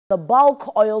The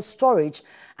bulk oil storage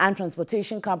and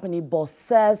transportation company Boss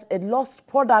says it lost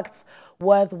products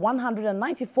worth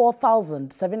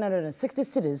 194,760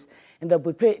 cedis in the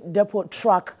Buipe depot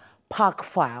truck park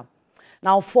fire.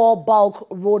 Now, 4 bulk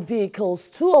road vehicles,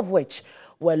 2 of which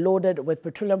were loaded with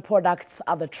petroleum products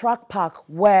at the truck park,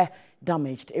 were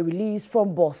damaged. A release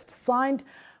from Boss signed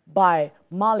by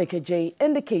Malik J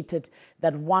indicated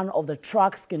that one of the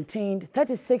trucks contained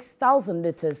 36,000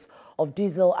 liters of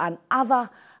diesel and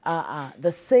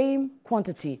the same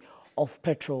quantity of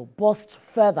petrol. Bost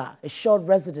further assured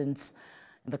residents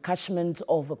in the catchment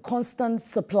of a constant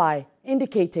supply,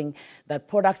 indicating that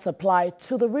product supply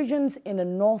to the regions in the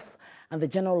north and the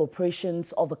general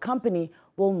operations of the company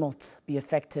will not be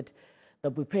affected.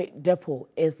 The Buipe depot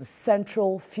is the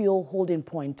central fuel holding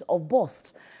point of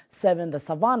Bost, serving the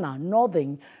Savannah,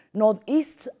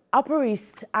 Northeast, Upper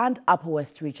East and Upper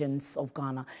West regions of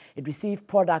Ghana. It received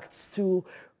products to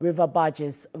river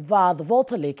barges via the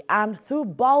Volta Lake and through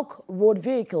bulk road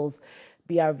vehicles,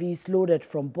 BRVs loaded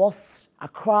from Boss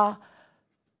Accra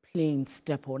Plains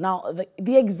Depot. Now,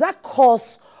 the exact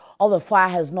cause of the fire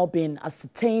has not been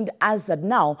ascertained as of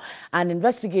now, and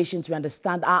investigations, we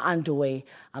understand, are underway,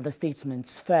 and the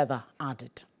statements further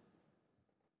added.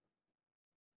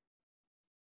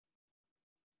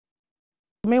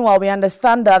 Meanwhile, we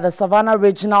understand that the Savannah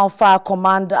Regional Fire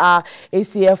Command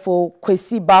ACFO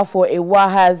Kwesi Bafo Ewa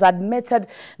has admitted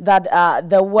that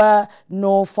there were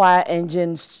no fire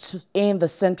engines in the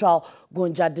central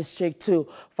Gonja district to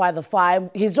fight the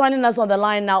fire. He's joining us on the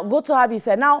line now. Good to have you,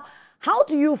 sir. Now, how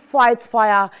do you fight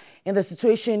fire in the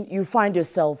situation you find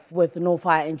yourself with no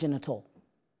fire engine at all?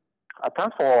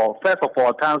 First of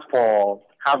all, thanks for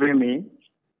having me.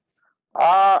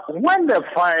 When the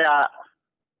fire,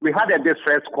 we had a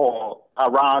distress call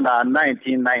around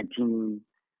 19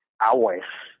 hours.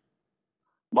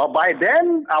 But by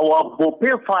then, our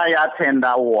Buipe fire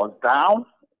tender was down,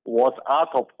 was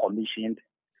out of commission.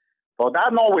 So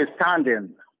that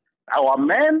notwithstanding, our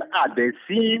men at the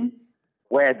scene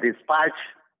were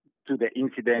dispatched to the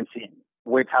incident scene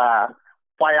with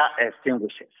fire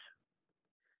extinguishers.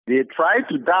 They tried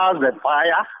to douse the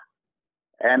fire,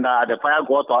 and the fire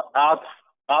got out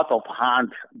of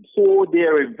hand. So they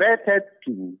reverted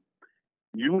to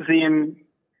using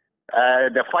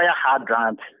the fire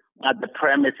hydrant at the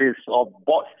premises of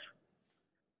Boss.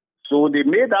 So they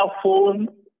made a foam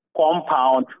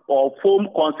compound or foam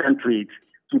concentrate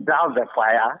to douse the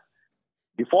fire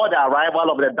before the arrival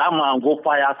of the Damango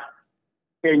fire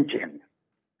engine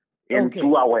in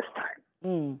 2 hours'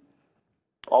 time.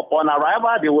 Upon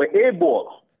arrival, they were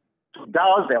able to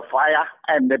douse the fire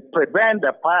and prevent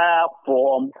the fire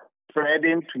from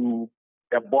spreading to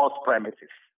the Boss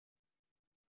premises.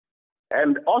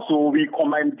 And also, we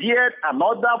commandeered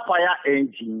another fire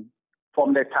engine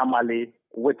from the Tamale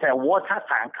with a water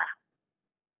tanker.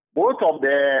 Both of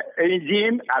the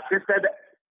engines assisted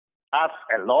us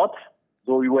a lot,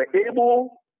 so we were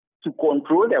able to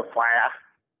control the fire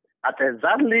at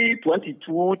exactly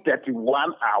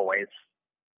 22:31 hours,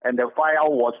 and the fire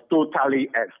was totally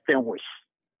extinguished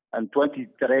in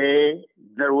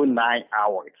 23:09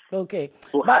 hours. Okay.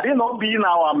 So had it not been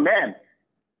our men,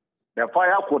 the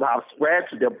fire could have spread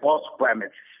to the Boss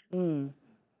premises.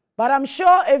 But I'm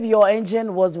sure if your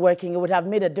engine was working, it would have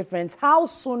made a difference. How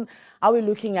soon are we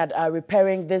looking at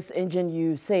repairing this engine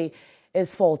you say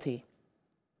is faulty?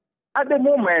 At the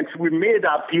moment, we made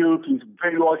appeal to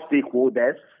various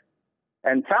stakeholders,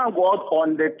 and thank God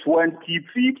on the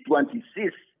 25th,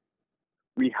 26th,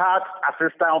 we had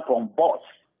assistance from Boss.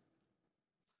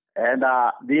 And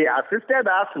they assisted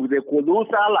us with a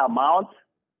colossal amount,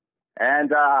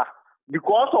 and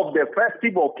because of the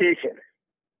festive occasion,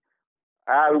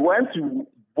 I went to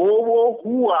Bobo,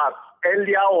 who was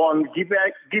earlier on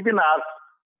giving us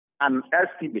an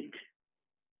estimate.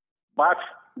 But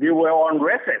they were on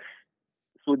recess.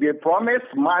 So they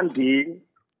promised Monday,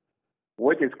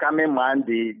 which is coming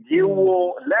Monday, they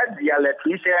will let the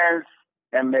electricians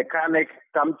and mechanics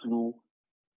come to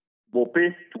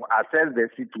Buipe to assess the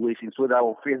situation so that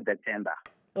we'll face the tender.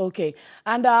 Okay.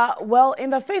 And, well, in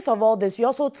the face of all this, you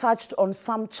also touched on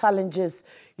some challenges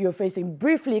you're facing.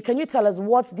 Briefly, can you tell us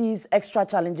what these extra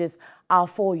challenges are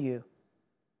for you?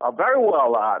 Very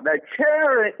well. The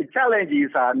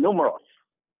challenges are numerous.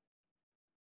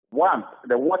 One,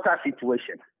 the water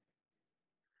situation.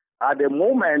 At the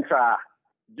moment,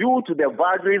 due to the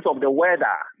vagaries of the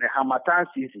weather, the Harmattan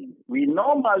season, we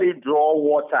normally draw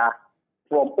water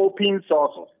from open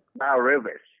sources,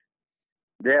 rivers.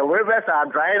 The rivers are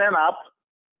drying up,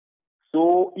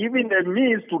 so even the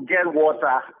means to get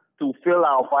water to fill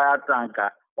our fire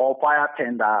tanker or fire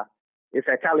tender It's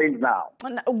a challenge now.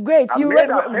 Great,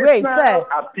 great, sir.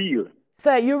 Appeal.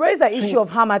 Sir, you raised the issue of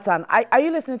Harmattan. Are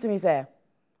you listening to me, sir?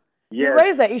 Yes. You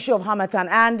raised the issue of Harmattan,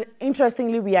 and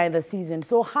interestingly, we are in the season.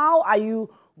 So how are you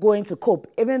going to cope,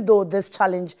 even though this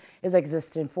challenge is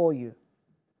existing for you?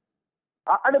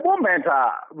 At the moment,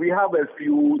 we have a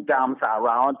few dams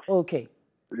around. Okay.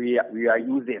 We are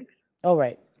using. All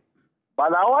right.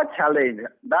 But our challenge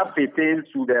that pertains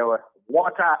to the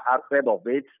water aspect of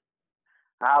it,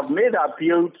 I have made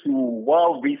appeal to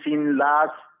World Vision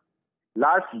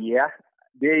last year.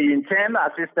 They intend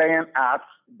assisting us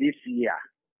this year.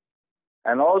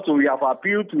 And also we have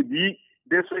appealed to the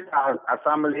district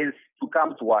assemblies to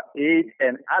come to our aid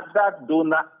and other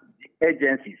donor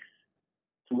agencies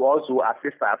to also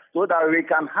assist us so that we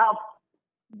can have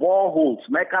boreholes,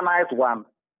 mechanized one,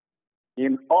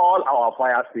 in all our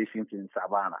fire stations in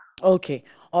Savannah. Okay,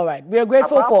 all right. We are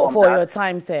grateful for your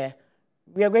time, sir.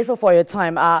 We are grateful for your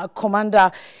time. Commander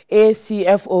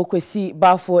ACFO Kwesi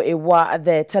Bafo Ewa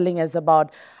there telling us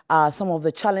about some of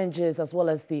the challenges as well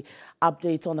as the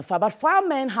update on the fire. But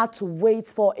firemen had to wait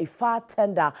for a fire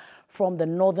tender from the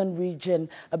northern region,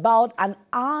 about an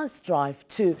hour's drive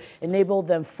to enable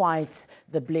them fight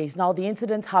the blaze. Now, the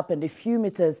incident happened a few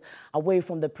meters away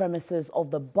from the premises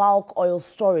of the bulk oil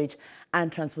storage and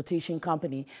transportation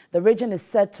company. The region is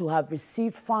said to have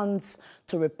received funds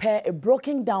to repair a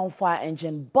broken down fire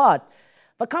engine, but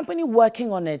the company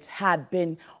working on it had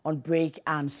been on break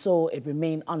and so it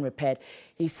remained unrepaired.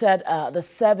 He said the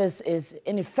service is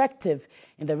ineffective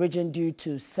in the region due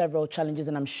to several challenges,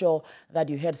 and I'm sure that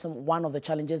you heard one of the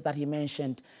challenges that he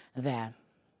mentioned there.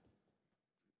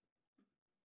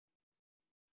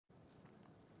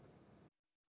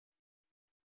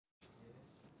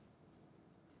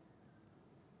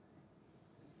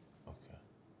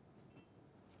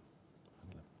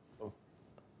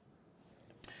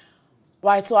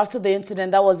 Right, so after the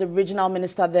incident, that was the regional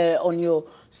minister there on your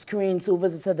screens who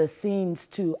visited the scenes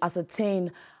to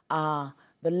ascertain the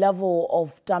level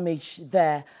of damage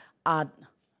there at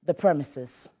the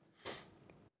premises.